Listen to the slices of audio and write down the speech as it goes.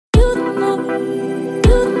Hey,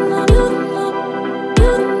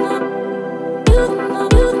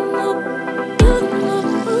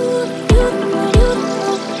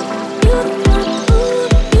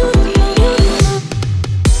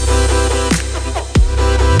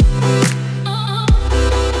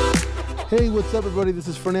 what's up everybody? This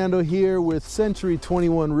is Fernando here with Century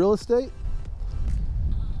 21 Real Estate.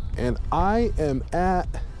 And I am at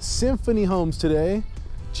Symphony Homes today,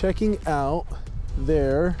 checking out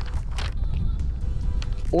their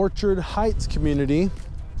Orchard Heights community.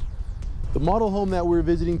 The model home that we're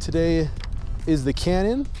visiting today is the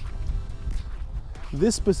Cannon.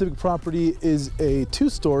 This specific property is a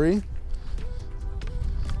two-story.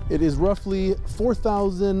 It is roughly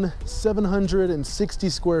 4,760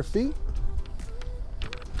 square feet.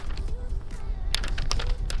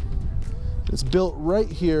 It's built right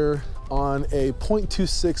here on a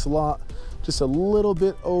 0.26 lot, just a little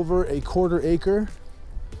bit over a quarter acre.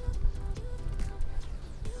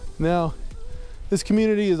 Now, this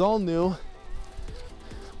community is all new.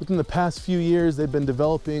 Within the past few years, they've been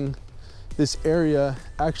developing this area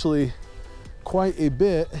actually quite a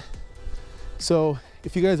bit. So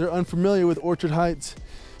if you guys are unfamiliar with Orchard Heights,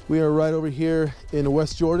 we are right over here in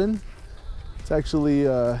West Jordan. It's actually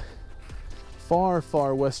far,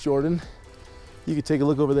 far West Jordan. You can take a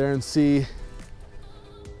look over there and see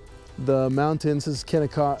the mountains. This is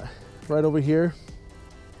Kennecott right over here.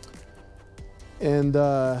 And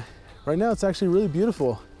right now it's actually really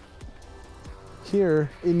beautiful here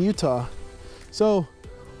in Utah. So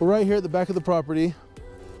we're right here at the back of the property.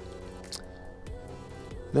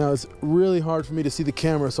 Now it's really hard for me to see the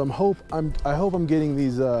camera, so I hope I'm getting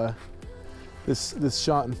these this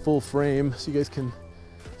shot in full frame so you guys can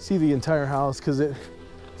see the entire house, because it's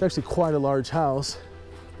actually quite a large house.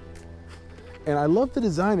 And I love the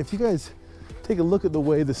design. If you guys take a look at the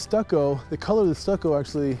way the stucco, the color of the stucco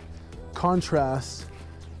actually contrasts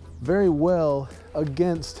very well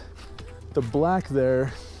against the black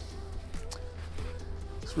there.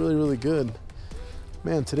 It's really, really good.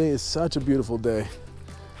 Man, today is such a beautiful day.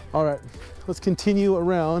 All right, let's continue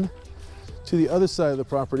around to the other side of the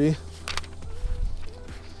property.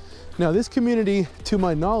 Now, this community, to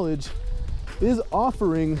my knowledge, is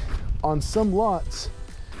offering on some lots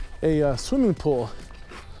a swimming pool,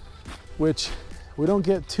 which we don't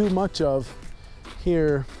get too much of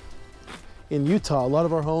here in Utah. A lot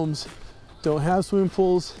of our homes don't have swimming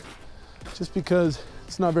pools just because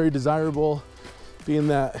it's not very desirable, being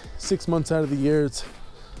that 6 months out of the year it's a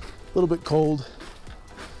little bit cold.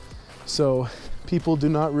 So people do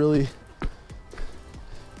not really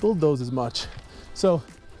build those as much. So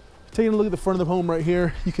taking a look at the front of the home right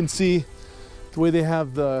here, you can see the way they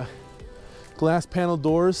have the glass panel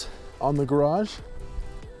doors on the garage,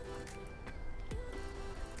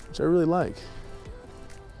 which I really like.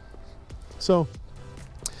 So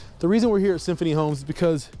the reason we're here at Symphony Homes is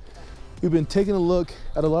because we've been taking a look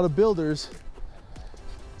at a lot of builders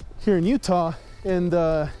here in Utah, and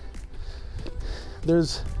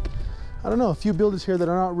there's, I don't know, a few builders here that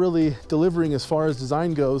are not really delivering as far as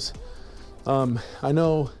design goes. I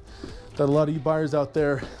know that a lot of you buyers out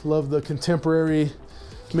there love the contemporary,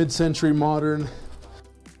 mid-century, modern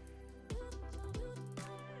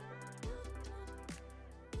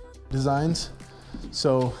designs.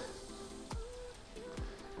 So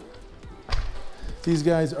these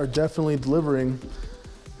guys are definitely delivering.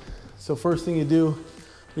 So first thing you do,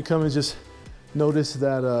 you come and just notice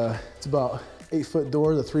that it's about 8-foot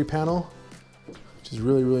door, the 3-panel, which is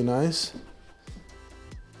really, really nice.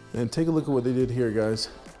 And take a look at what they did here, guys,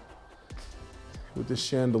 with this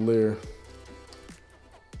chandelier.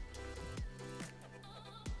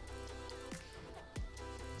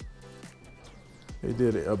 They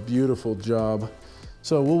did a beautiful job.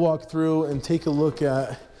 So we'll walk through and take a look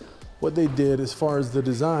at what they did as far as the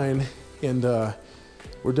design, and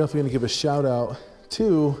we're definitely gonna give a shout out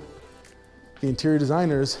to the interior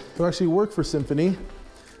designers who actually work for Symphony.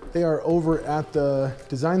 They are over at the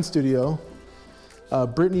design studio.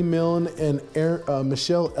 Brittany Milne and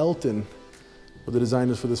Michelle Elton were the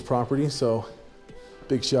designers for this property, so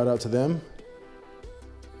big shout out to them.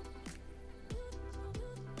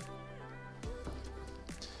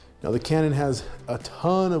 Now the Cannon has a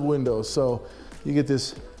ton of windows, so you get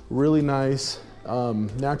this really nice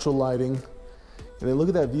natural lighting. And then look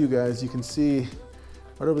at that view, guys. You can see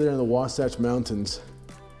right over there in the Wasatch Mountains.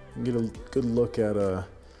 You can get a good look at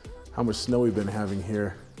how much snow we've been having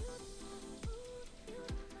here.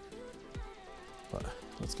 But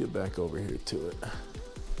let's get back over here to it.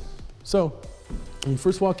 So when you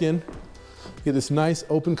first walk in, you get this nice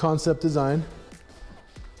open concept design.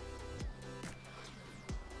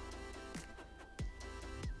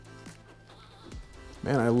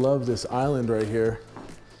 Man, I love this island right here.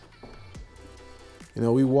 You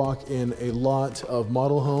know, we walk in a lot of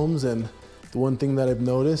model homes, and the one thing that I've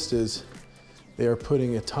noticed is they are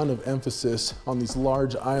putting a ton of emphasis on these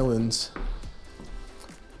large islands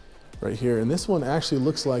right here. And this one actually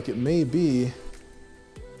looks like it may be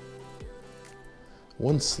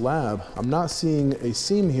one slab. I'm not seeing a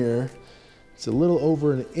seam here. It's a little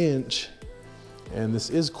over an inch, and this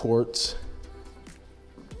is quartz.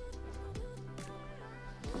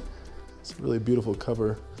 It's a really beautiful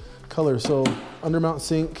color. So undermount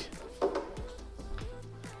sink.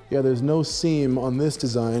 Yeah, there's no seam on this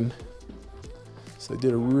design. So they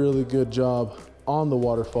did a really good job on the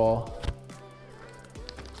waterfall.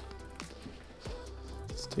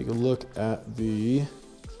 Let's take a look at the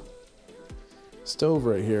stove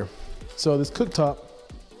right here. So this cooktop,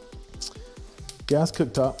 gas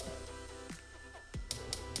cooktop.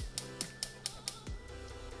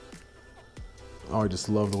 Oh, I just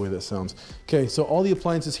love the way that sounds. Okay, so all the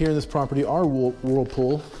appliances here in this property are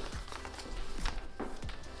Whirlpool.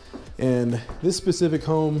 And this specific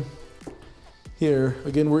home here,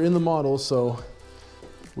 again, we're in the model, so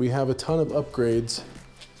we have a ton of upgrades.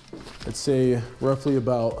 I'd say roughly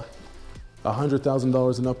about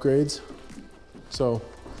 $100,000 in upgrades. So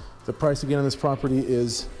the price again on this property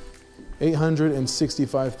is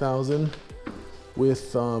 $865,000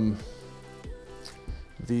 with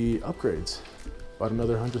the upgrades. About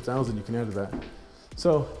another 100,000 you can add to that.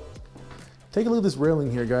 So take a look at this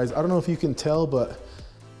railing here, guys. I don't know if you can tell, but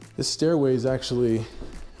this stairway is actually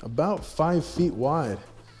about 5 feet wide.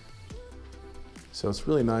 So it's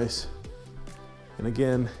really nice. And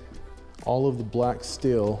again, all of the black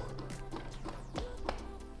steel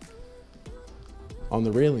on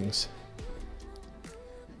the railings.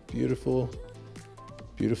 Beautiful,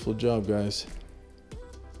 beautiful job, guys.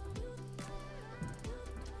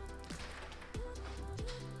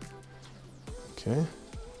 Okay.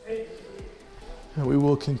 And we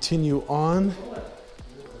will continue on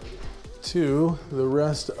to the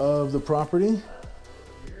rest of the property.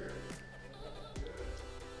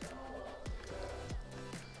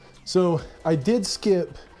 So I did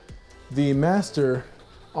skip the master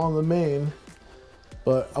on the main,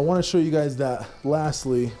 but I want to show you guys that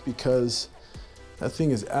lastly because that thing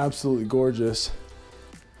is absolutely gorgeous.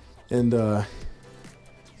 And yeah,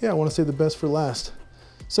 I want to save the best for last.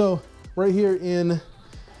 So right here in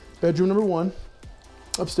bedroom number 1,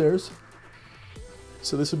 upstairs.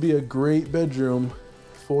 So this would be a great bedroom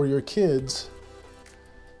for your kids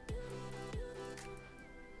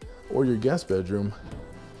or your guest bedroom.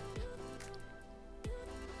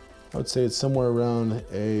 I would say it's somewhere around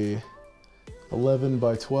a 11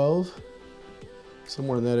 by 12,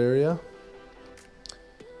 somewhere in that area.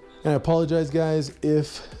 And I apologize, guys,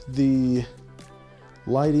 if the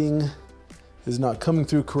lighting is not coming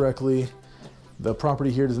through correctly. The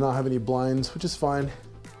property here does not have any blinds, which is fine.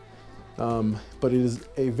 But it is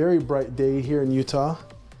a very bright day here in Utah.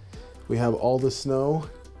 We have all the snow,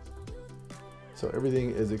 so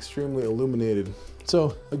everything is extremely illuminated.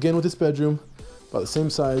 So again, with this bedroom, about the same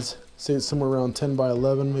size, say it's somewhere around 10 by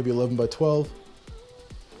 11, maybe 11 by 12.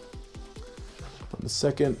 On the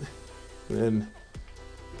second, and then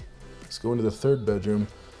let's go into the third bedroom.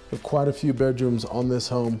 We have quite a few bedrooms on this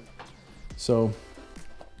home. So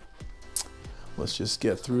let's just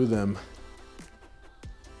get through them.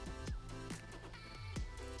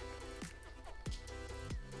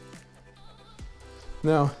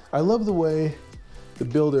 Now, I love the way the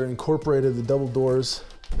builder incorporated the double doors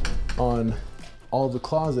on all the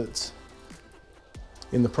closets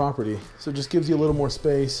in the property. So it just gives you a little more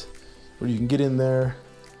space where you can get in there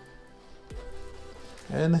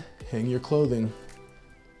and hang your clothing.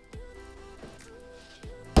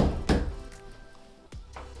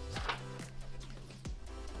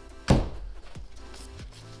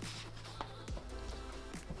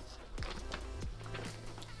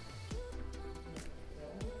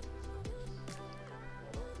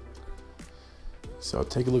 So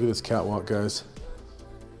take a look at this catwalk, guys.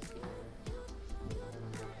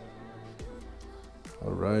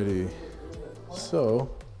 Alrighty, so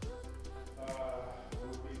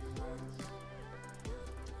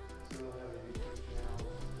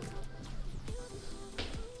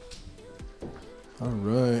all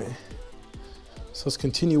right, so let's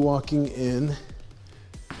continue walking in.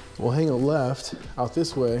 We'll hang a left out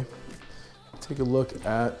this way. Take a look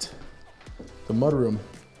at the mudroom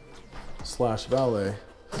slash valet.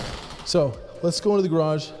 So let's go into the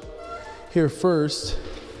garage here first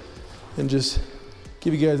and just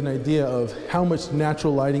give you guys an idea of how much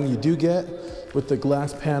natural lighting you do get with the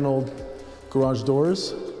glass paneled garage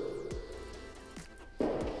doors.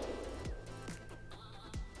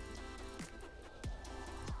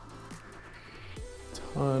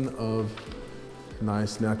 ton of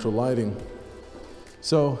nice natural lighting.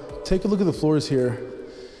 So take a look at the floors here.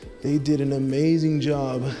 They did an amazing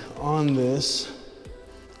job on this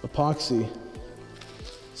epoxy.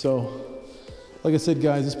 So, like I said,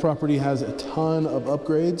 guys, this property has a ton of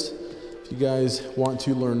upgrades. If you guys want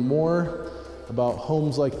to learn more about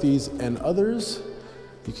homes like these and others,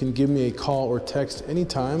 you can give me a call or text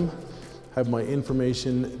anytime. I have my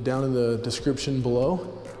information down in the description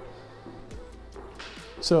below.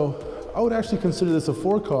 So I would actually consider this a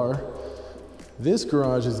 4-car. This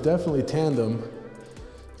garage is definitely tandem.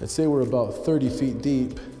 I'd say we're about 30 feet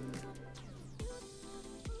deep.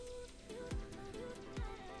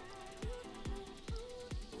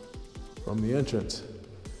 From the entrance.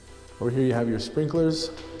 Over here you have your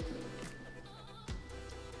sprinklers.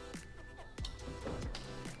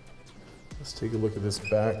 Let's take a look at this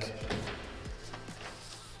back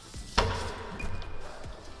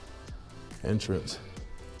entrance.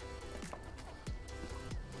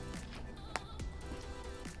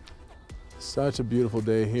 Such a beautiful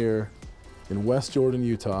day here in West Jordan,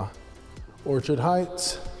 Utah. Orchard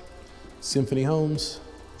Heights, Symphony Homes,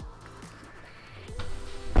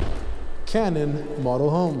 Cannon model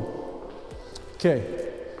home. Okay,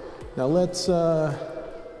 now let's come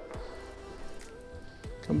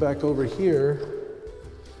back over here.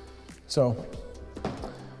 So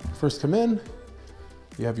first come in,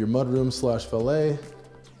 you have your mudroom / valet.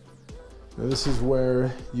 Now this is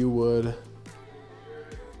where you would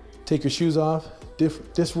take your shoes off,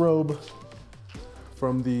 disrobe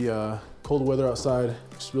from the cold weather outside,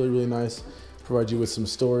 which is really, really nice. Provide you with some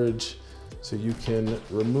storage so you can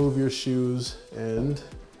remove your shoes and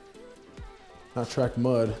not track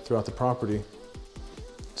mud throughout the property.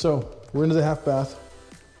 So we're into the half bath,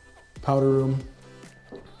 powder room.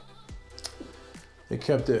 They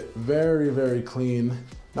kept it very, very clean.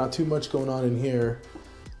 Not too much going on in here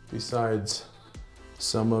besides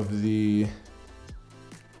some of the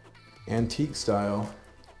antique style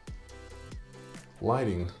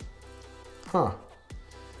lighting. Huh.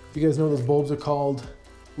 If you guys know what those bulbs are called,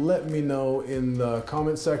 let me know in the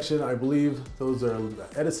comment section. I believe those are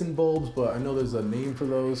Edison bulbs, but I know there's a name for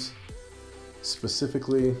those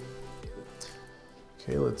specifically.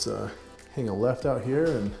 Okay, let's hang a left out here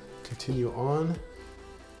and continue on.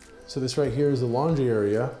 So this right here is the laundry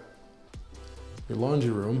area, your laundry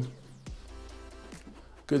room.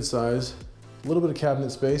 Good size, a little bit of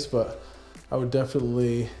cabinet space, but I would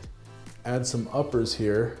definitely add some uppers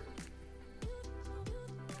here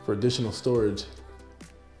for additional storage.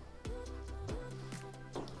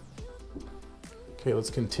 Okay,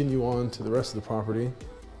 let's continue on to the rest of the property.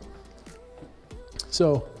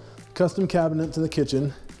 So, custom cabinet to the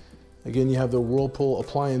kitchen. Again, you have the Whirlpool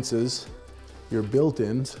appliances, your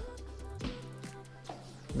built-ins.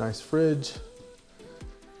 Nice fridge.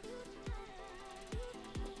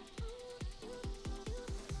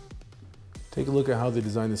 Take a look at how they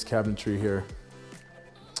designed this cabinetry here.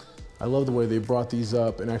 I love the way they brought these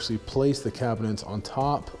up and actually placed the cabinets on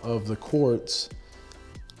top of the quartz.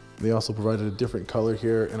 They also provided a different color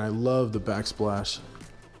here, and I love the backsplash.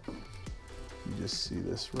 You just see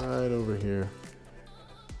this right over here.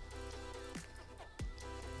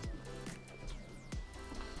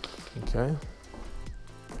 Okay.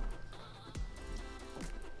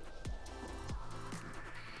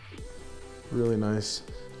 Really nice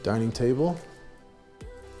dining table.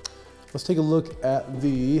 Let's take a look at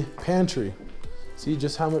the pantry. See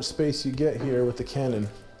just how much space you get here with the Cannon.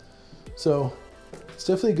 So it's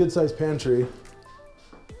definitely a good sized pantry.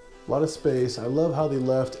 A lot of space. I love how they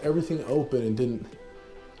left everything open and didn't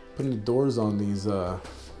put any doors on these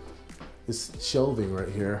this shelving right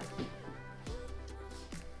here.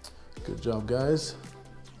 Good job, guys.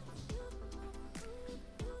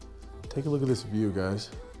 Take a look at this view, guys.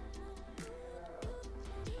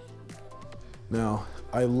 Now,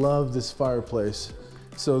 I love this fireplace.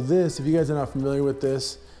 So this, if you guys are not familiar with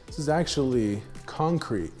this, this is actually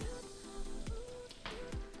concrete.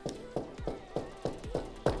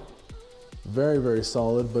 Very, very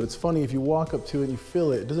solid, but it's funny, if you walk up to it and you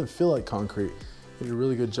feel it, it doesn't feel like concrete. You did a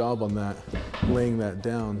really good job on that, laying that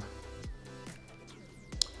down.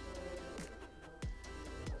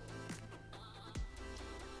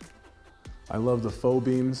 I love the faux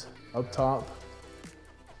beams up top.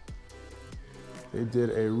 They did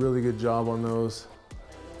a really good job on those.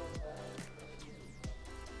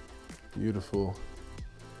 Beautiful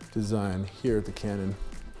design here at the Cannon.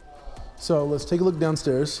 So let's take a look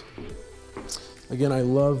downstairs. Again, I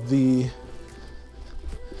love the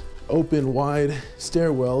open wide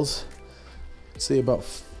stairwells. I'd say about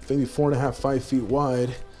maybe 4.5, 5 feet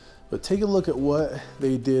wide. But take a look at what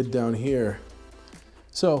they did down here.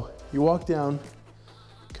 So you walk down,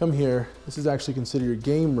 come here. This is actually considered your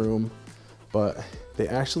game room, but they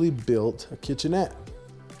actually built a kitchenette.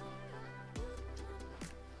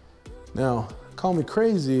 Now, call me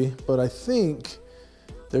crazy, but I think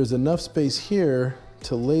there's enough space here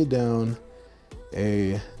to lay down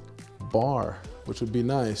a bar, which would be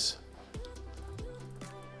nice.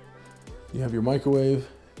 You have your microwave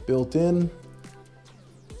built in.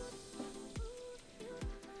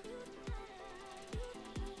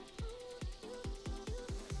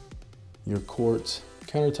 Your quartz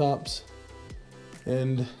countertops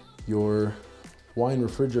and your wine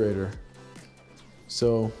refrigerator.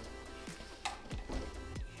 So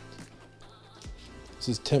this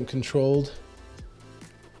is temp controlled.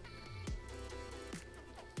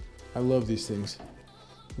 I love these things.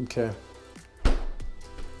 Okay.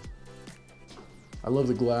 I love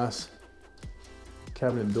the glass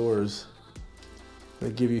cabinet doors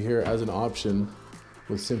they give you here as an option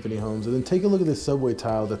with Symphony homes. And then take a look at this subway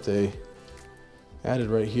tile that they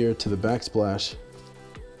added right here to the backsplash.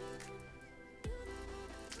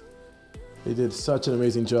 They did such an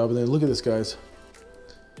amazing job. And then look at this, guys.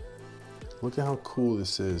 Look at how cool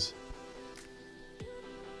this is.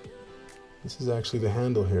 This is actually the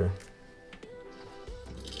handle here.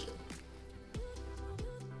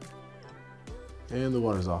 And the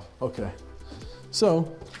water's off. Okay.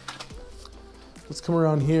 So let's come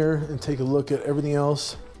around here and take a look at everything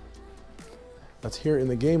else that's here in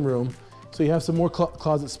the game room. So you have some more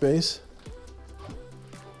closet space.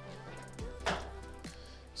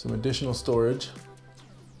 Some additional storage.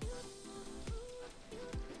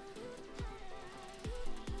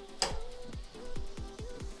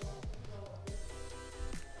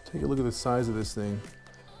 Take a look at the size of this thing.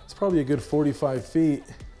 It's probably a good 45 feet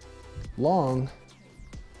long.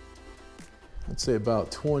 I'd say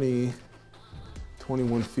about 20,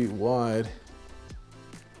 21 feet wide.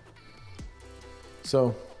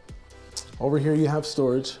 So over here you have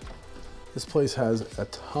storage. This place has a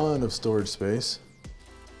ton of storage space.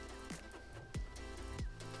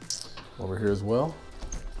 Over here as well.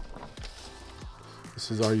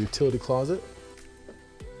 This is our utility closet.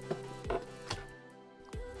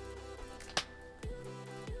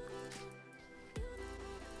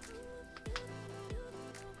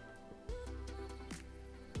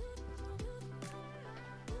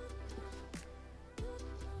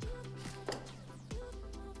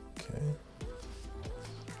 Okay,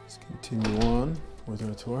 let's continue on with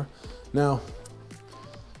our tour. Now,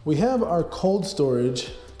 we have our cold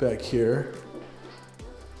storage back here,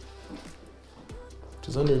 which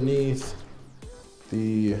is underneath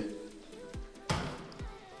the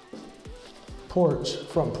porch,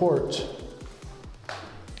 front porch.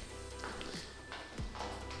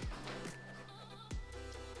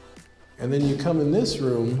 And then you come in this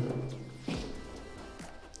room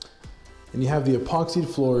and you have the epoxied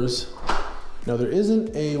floors. Now there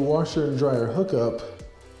isn't a washer and dryer hookup,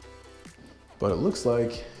 but it looks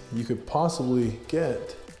like you could possibly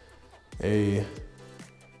get a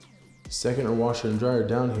second washer and dryer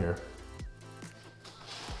down here.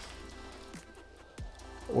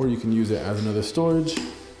 Or you can use it as another storage,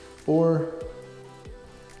 or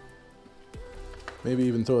maybe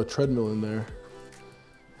even throw a treadmill in there,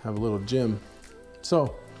 have a little gym.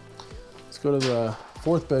 So let's go to the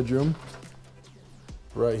fourth bedroom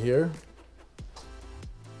right here.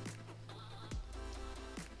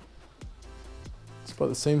 It's about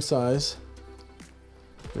the same size.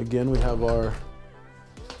 Again, we have our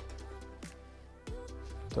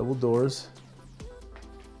double doors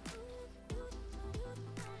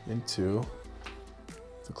into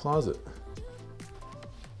the closet.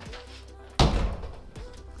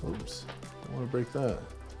 Oops, don't want to break that.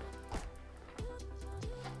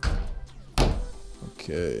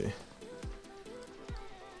 Okay.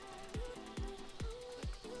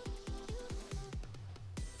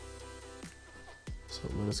 So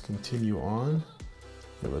let us continue on.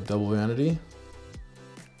 We have a double vanity.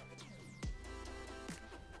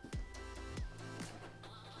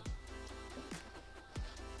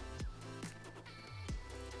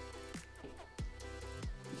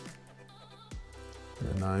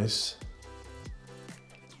 And a nice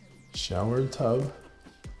shower and tub.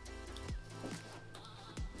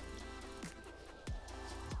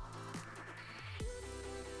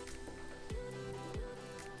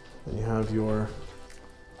 Then you have your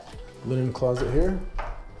linen closet here.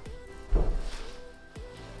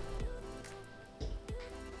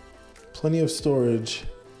 Plenty of storage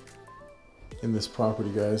in this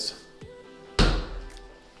property, guys.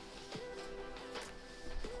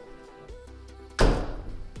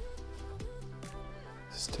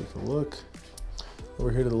 Let's take a look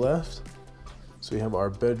over here to the left. So So we have our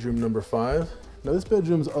bedroom number 5. Now this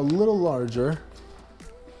bedroom's a little larger.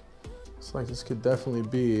 Looks like this could definitely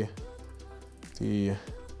be the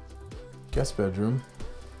guest bedroom.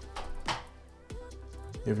 You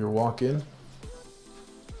have your walk-in.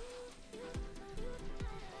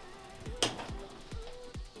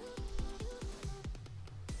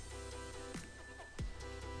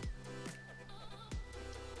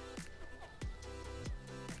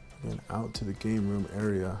 And out to the game room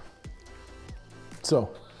area. So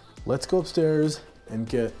let's go upstairs and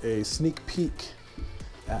get a sneak peek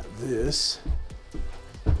at this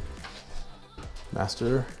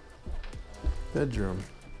master bedroom.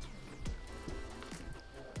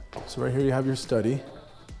 So right here you have your study.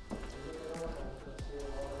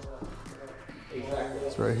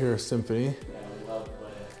 So right here, Symphony.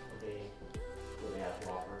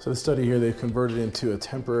 So the study here, they've converted into a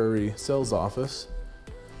temporary sales office.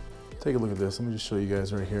 Take a look at this. Let me just show you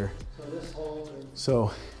guys right here.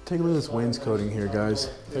 So take a look at this wainscoting here,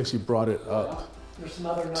 guys. They actually brought it up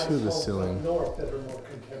to the ceiling. North that are more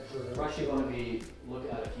contemporary. We're actually going to be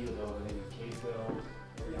looking at a few of those, maybe Caseville.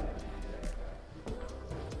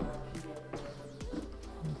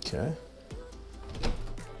 Okay.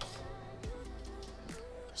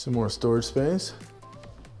 Some more storage space.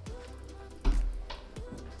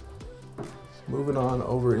 Moving on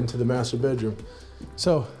over into the master bedroom.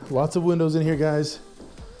 So lots of windows in here, guys.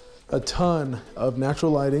 A ton of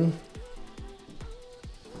natural lighting.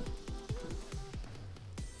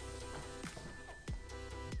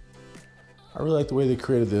 I really like the way they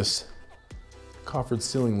created this coffered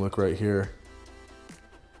ceiling look right here.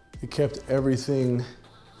 It kept everything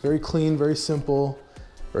very clean, very simple,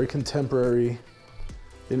 very contemporary.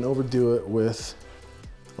 Didn't overdo it with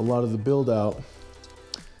a lot of the build out.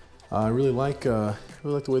 I really like the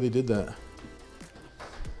way they did that.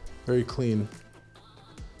 Very clean.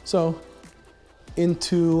 So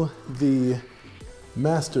into the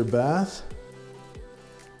master bath.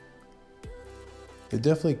 They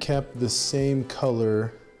definitely kept the same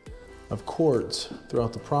color of quartz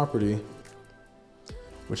throughout the property,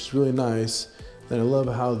 which is really nice. And I love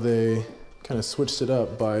how they kind of switched it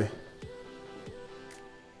up by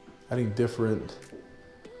adding different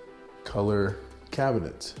color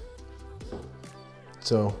cabinets.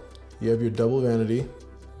 So you have your double vanity.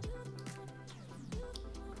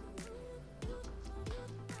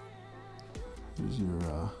 Here's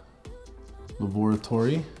your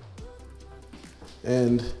laboratory.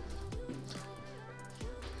 And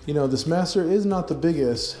you know, this master is not the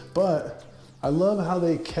biggest, but I love how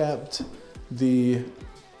they kept the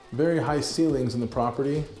very high ceilings in the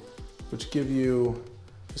property, which give you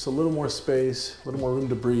just a little more space, a little more room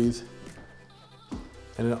to breathe.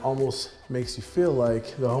 And it almost makes you feel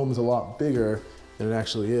like the home is a lot bigger than it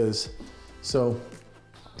actually is. So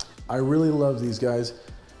I really love these guys.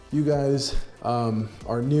 You guys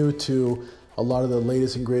are new to a lot of the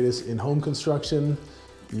latest and greatest in home construction.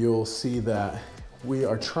 You'll see that we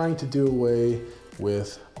are trying to do away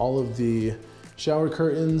with all of the shower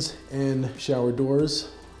curtains and shower doors,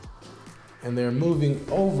 and they're moving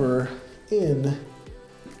over in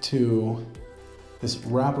to this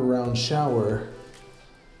wraparound shower,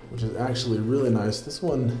 which is actually really nice. This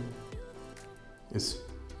one is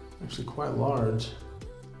actually quite large.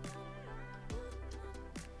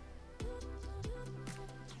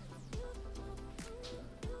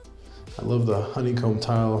 I love the honeycomb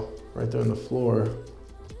tile right there on the floor.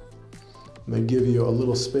 And they give you a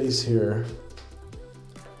little space here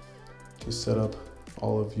to set up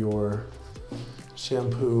all of your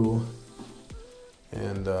shampoo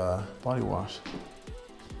and body wash.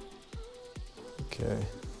 Okay,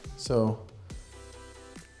 so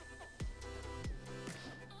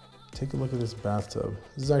take a look at this bathtub.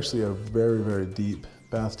 This is actually a very, very deep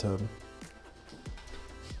bathtub.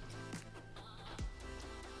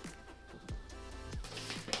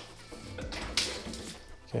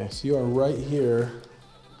 Okay, so you are right here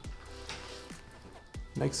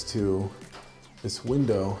next to this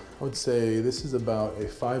window. I would say this is about a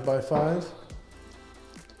 5x5.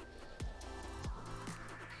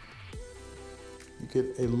 You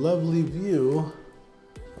get a lovely view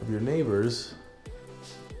of your neighbors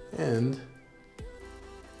and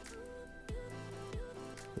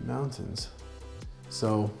the mountains.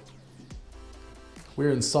 So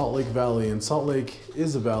we're in Salt Lake Valley, and Salt Lake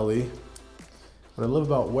is a valley. What I love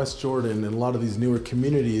about West Jordan and a lot of these newer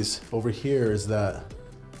communities over here is that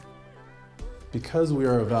because we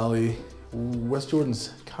are a valley, West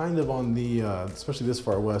Jordan's kind of on the, especially this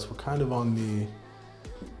far west, we're kind of on the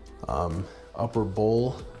upper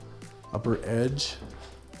bowl, upper edge,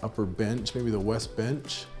 upper bench, maybe the west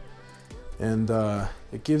bench. And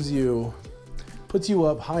it gives you puts you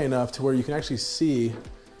up high enough to where you can actually see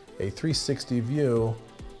a 360 view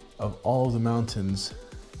of all of the mountains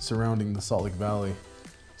surrounding the Salt Lake Valley.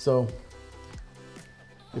 So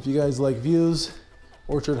if you guys like views,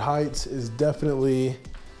 Orchard Heights is definitely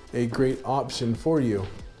a great option for you.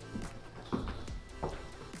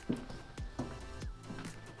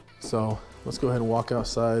 So let's go ahead and walk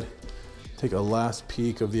outside, take a last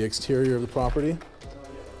peek of the exterior of the property.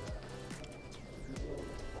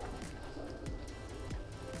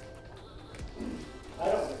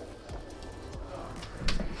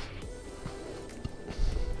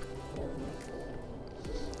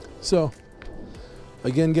 So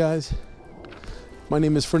again, guys, my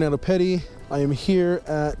name is Fernando Petty. I am here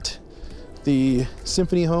at the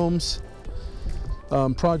Symphony Homes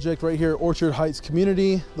project right here at Orchard Heights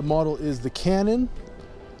community. The model is the Cannon.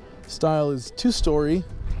 Style is 2-story,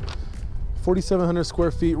 4,700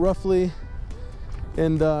 square feet roughly.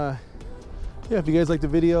 And yeah, if you guys like the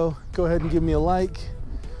video, go ahead and give me a like.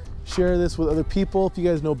 Share this with other people. If you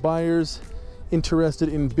guys know buyers interested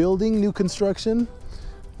in building new construction.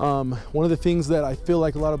 One of the things that I feel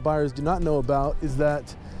like a lot of buyers do not know about is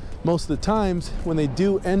that most of the times when they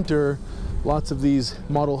do enter lots of these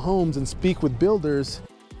model homes and speak with builders,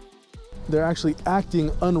 they're actually acting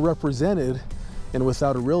unrepresented and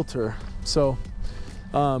without a realtor. So,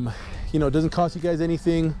 you know, it doesn't cost you guys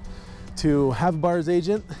anything to have a buyer's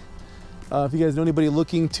agent. If you guys know anybody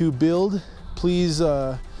looking to build, please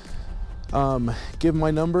give my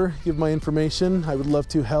number, give my information. I would love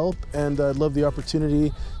to help, and I'd love the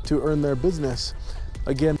opportunity to earn their business.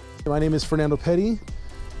 Again, my name is Fernando Petty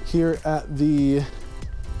here at the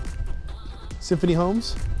Symphony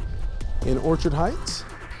Homes in Orchard Heights.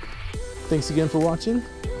 Thanks again for watching,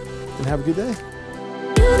 and have a good day.